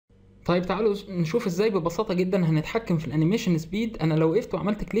طيب تعالوا نشوف ازاي ببساطة جدا هنتحكم في الانيميشن سبيد. انا لو وقفت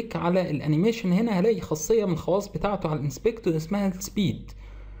وعملت كليك على الانيميشن هنا هلاقي خاصية من الخواص بتاعته على الانسبكتور اسمها السبيد.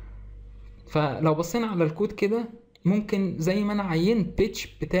 فلو بصينا على الكود كده ممكن زي ما انا عينت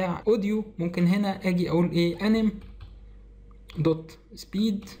بيتش بتاع اوديو، ممكن هنا اجي اقول ايه انيم دوت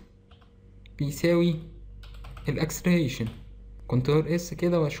سبيد بيساوي الاكسلريشن، كنترول اس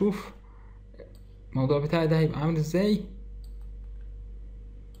كده واشوف الموضوع بتاعي ده هيبقى عامل ازاي.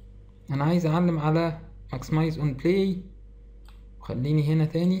 انا عايز اعلم على maximize on play، وخليني هنا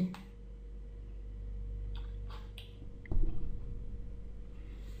تاني.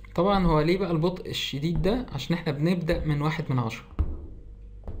 طبعا هو ليه بقى البطء الشديد ده؟ عشان احنا بنبدأ من 1/10.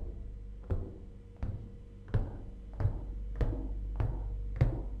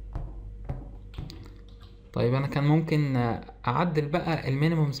 طيب انا كان ممكن اعدل بقى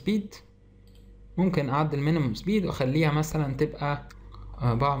المينيموم سبيد، ممكن اعدل المينيموم سبيد واخليها مثلا تبقى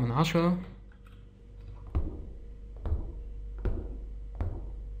 4/10.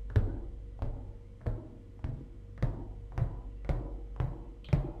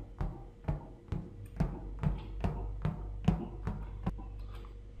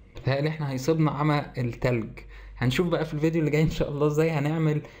 بتهيألي احنا هيصيبنا عمى التلج. هنشوف بقى في الفيديو اللي جاي ان شاء الله ازاي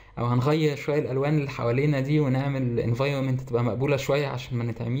هنعمل او هنغير شوية الالوان اللي حوالينا دي ونعمل environment تبقى مقبولة شوية عشان ما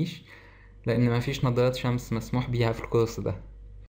نتعميش، لان مفيش نظارات شمس مسموح بيها في الكورس ده.